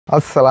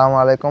अस्सलाम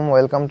वालेकुम,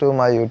 welcome to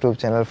my YouTube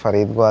channel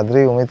Farid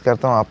ग्वादरी। उम्मीद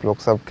करता हूँ आप लोग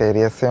सब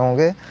खैरियत से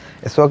होंगे।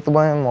 इस वक्त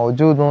मैं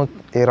मौजूद हूँ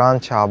ईरान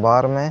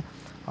शाहबार में।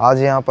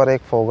 आज यहाँ पर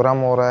एक प्रोग्राम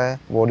हो रहा है,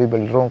 बॉडी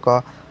बिल्डरों का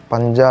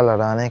पंजा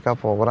लड़ाने का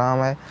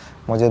प्रोग्राम है।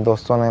 मुझे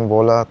दोस्तों ने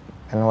बोला,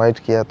 इनवाइट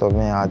किया तो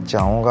मैं आज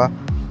जाऊँगा।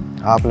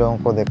 आप लोगों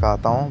को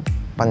दिखाता हूँ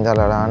पंजा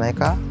लड़ाने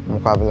का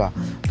मुकाबला।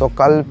 तो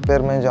कल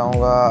फिर मैं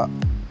जाऊँगा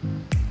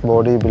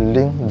बॉडी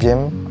बिल्डिंग जिम,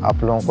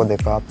 आप लोगों को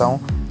दिखाता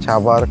हूँ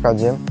शाहबार का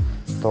जिम।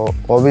 तो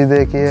वो भी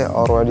देखिए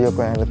और वीडियो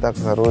को एंड तक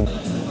ज़रूर।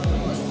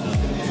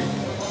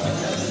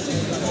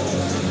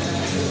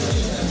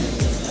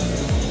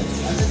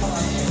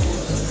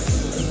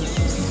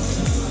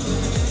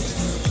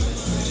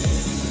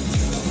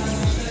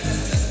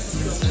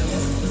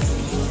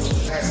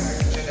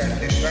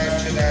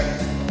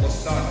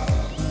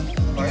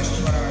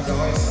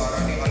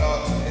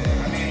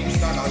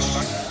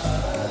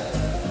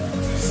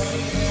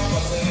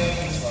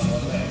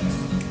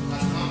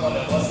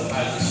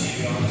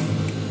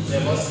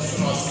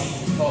 لباسشون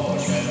آسیب‌پا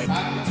باشه.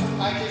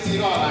 بعد که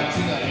زیر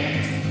آرنجی داریم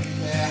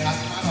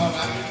حتما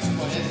آرنجتون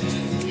باید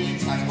زیر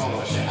تک‌پا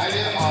باشه.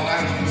 اگه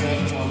آرنج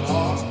بیاد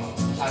بالا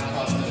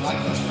خطات نمک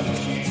داشته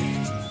باشیم،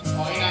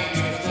 پایینم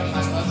بیفته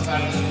خطات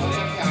ورزش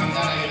کنیم که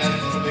همدن اگه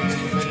دستتون رو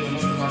بکشیم به جلو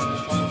تو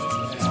ورزش کن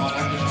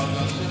آرنجش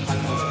آزاد شه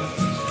خطا دارد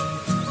میشه.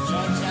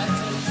 جان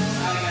دستتون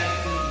اگر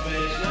دور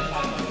بشه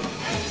خطا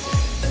دارد.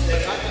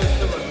 دقت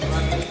داشته باشیم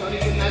از کسانی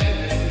که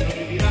نتونستین رو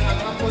بگیره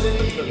حتما خود این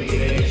رو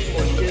بگیره، هیچ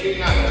مشکلی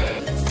نداره.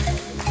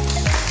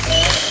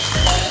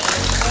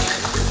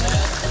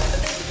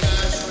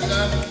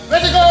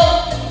 Ready to go!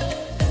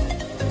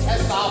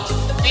 Let's stop.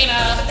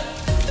 Dinner.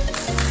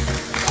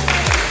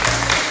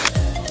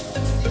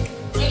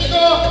 Ready to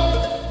go!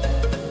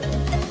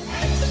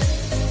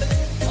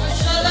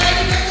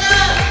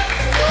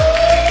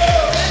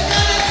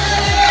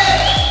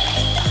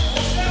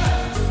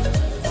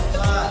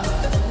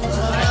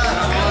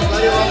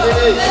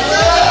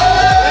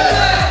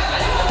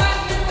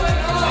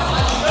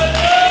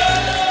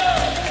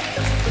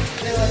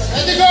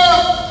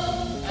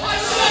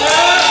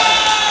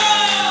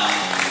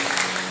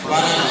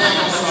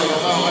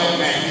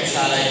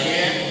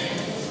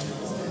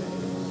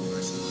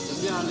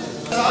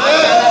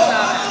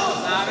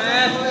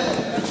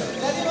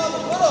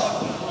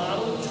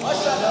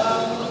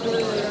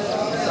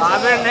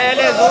 Sabir ने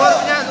ले जोर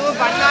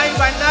बनना ही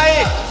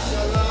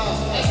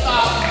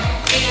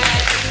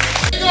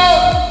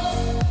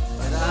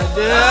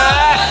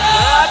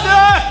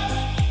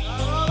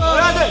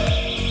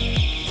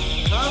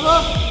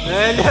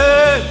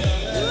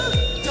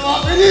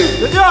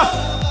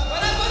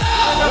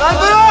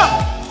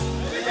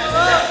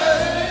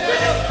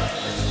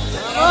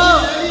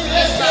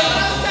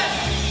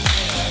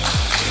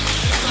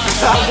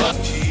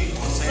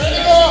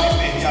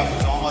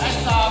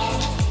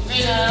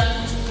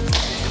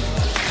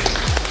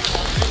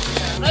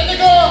Ready to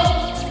go!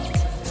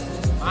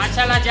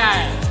 चला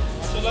जाए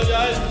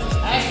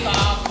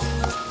Stop.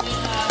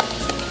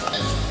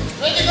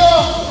 Ready to go!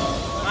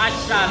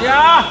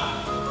 माशाल्लाह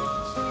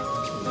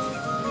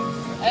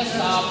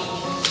Stop.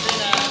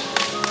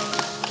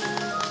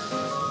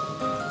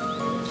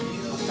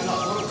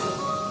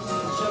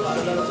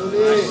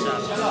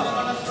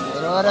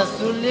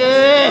 रसूली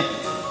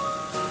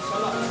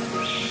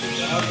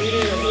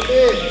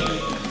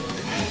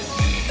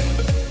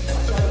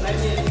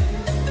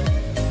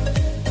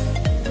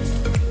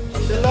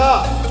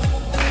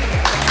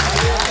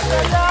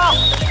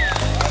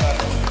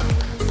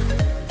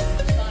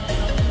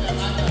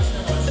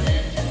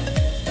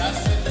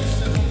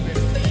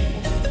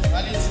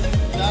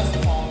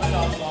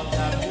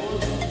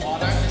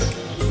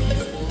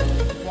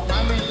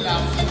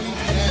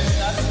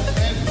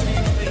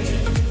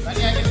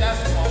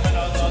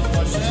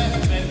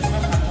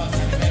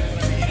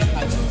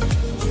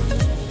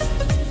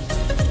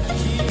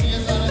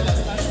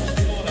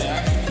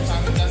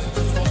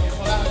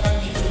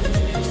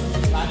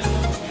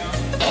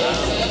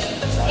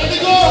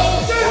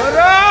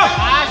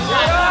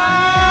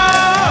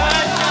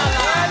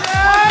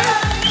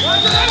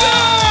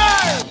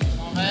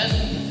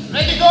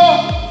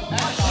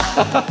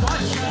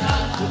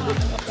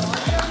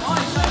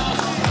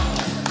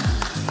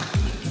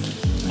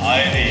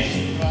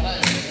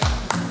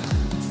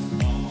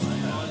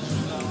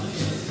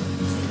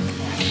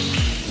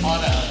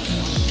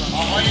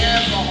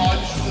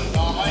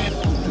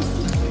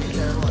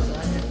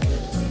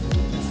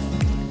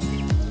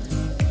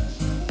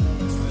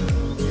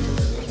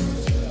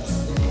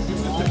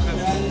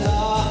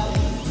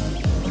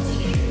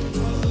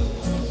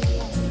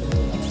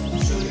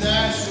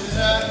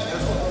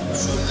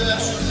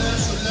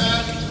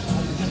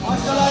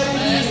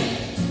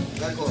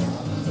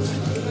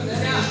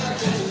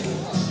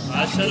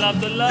माशाल्लाह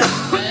अब्दुल्लाह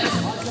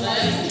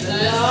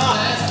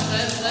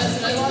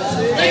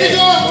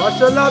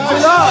माशाल्लाह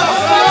अब्दुल्लाह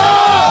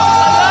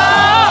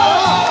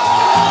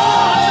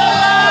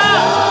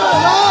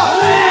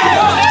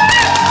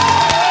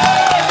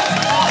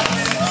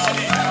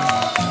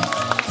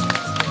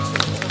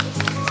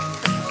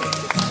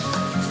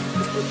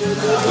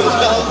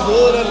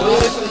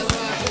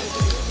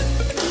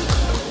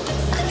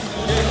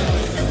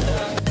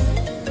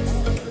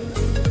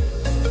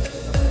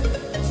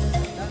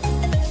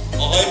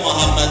آقای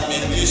محمد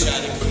مهدی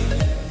شریفی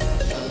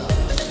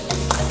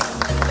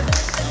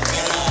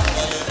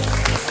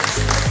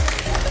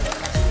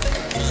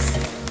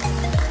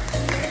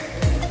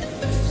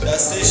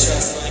دسته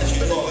 65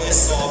 کیلو آقای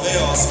صابه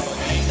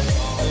آسمانی،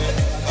 آقای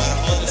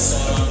فرهاد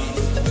سارانی.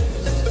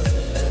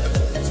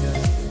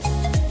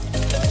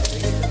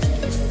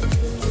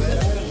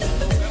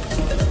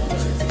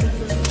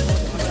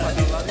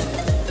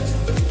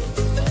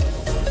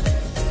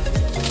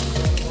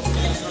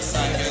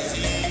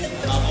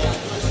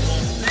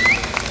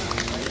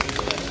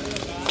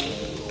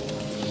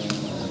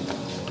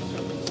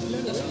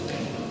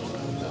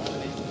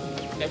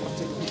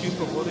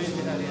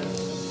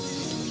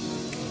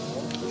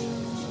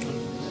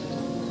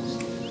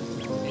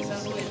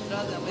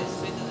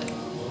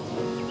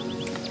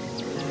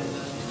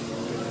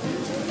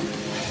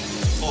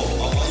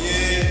 خب آقای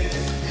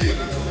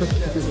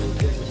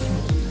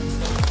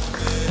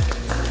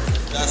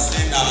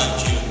دسته 90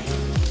 کیلو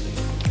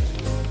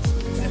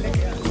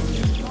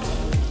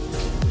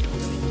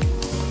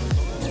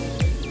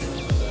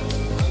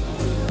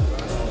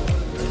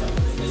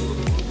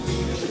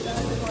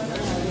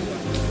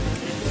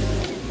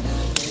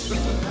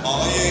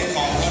آقای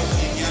کامران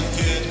دیگی هم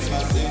که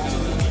دسته 90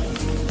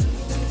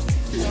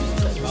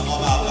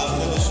 مقام اول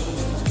خودشون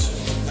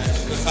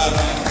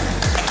بفرمایید.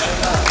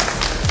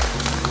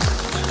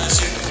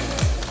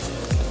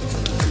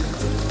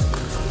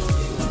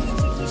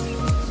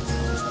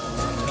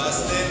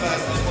 دسته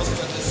وزن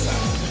مثبت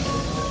سنگ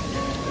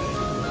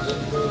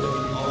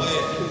آقای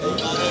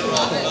عمر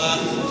رهبر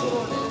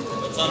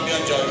لطفا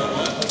بیان جایگاه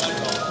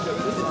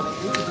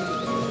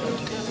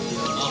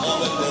مقام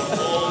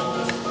دوم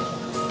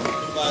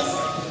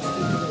وزن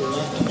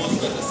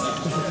مثبت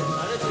سنگ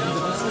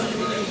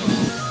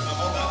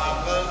مقام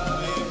اول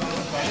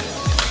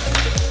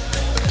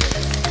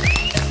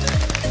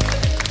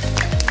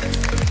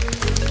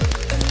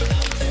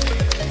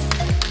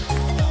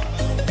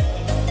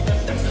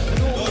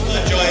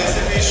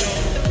جایزه بهشون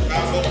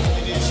ممنون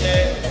میدیم که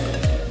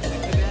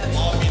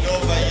آمینو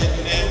و یه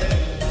دونه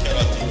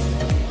کراتین.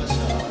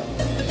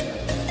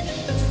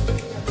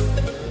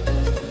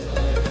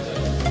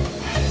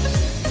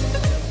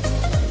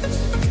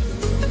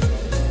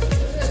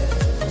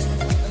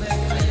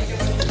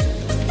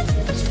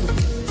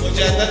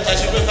 مجدد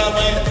تشریف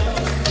بفرمایید.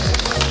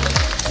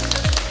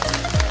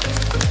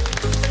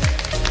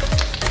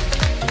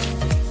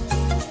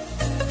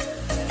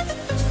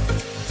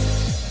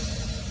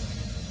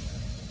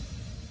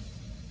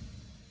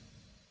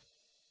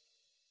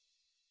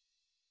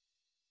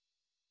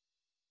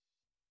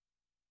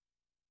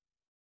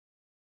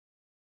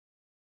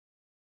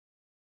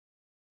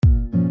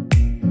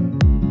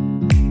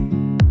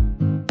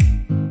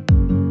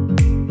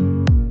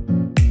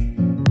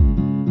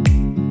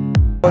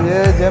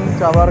 ये जिम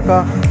चाबर का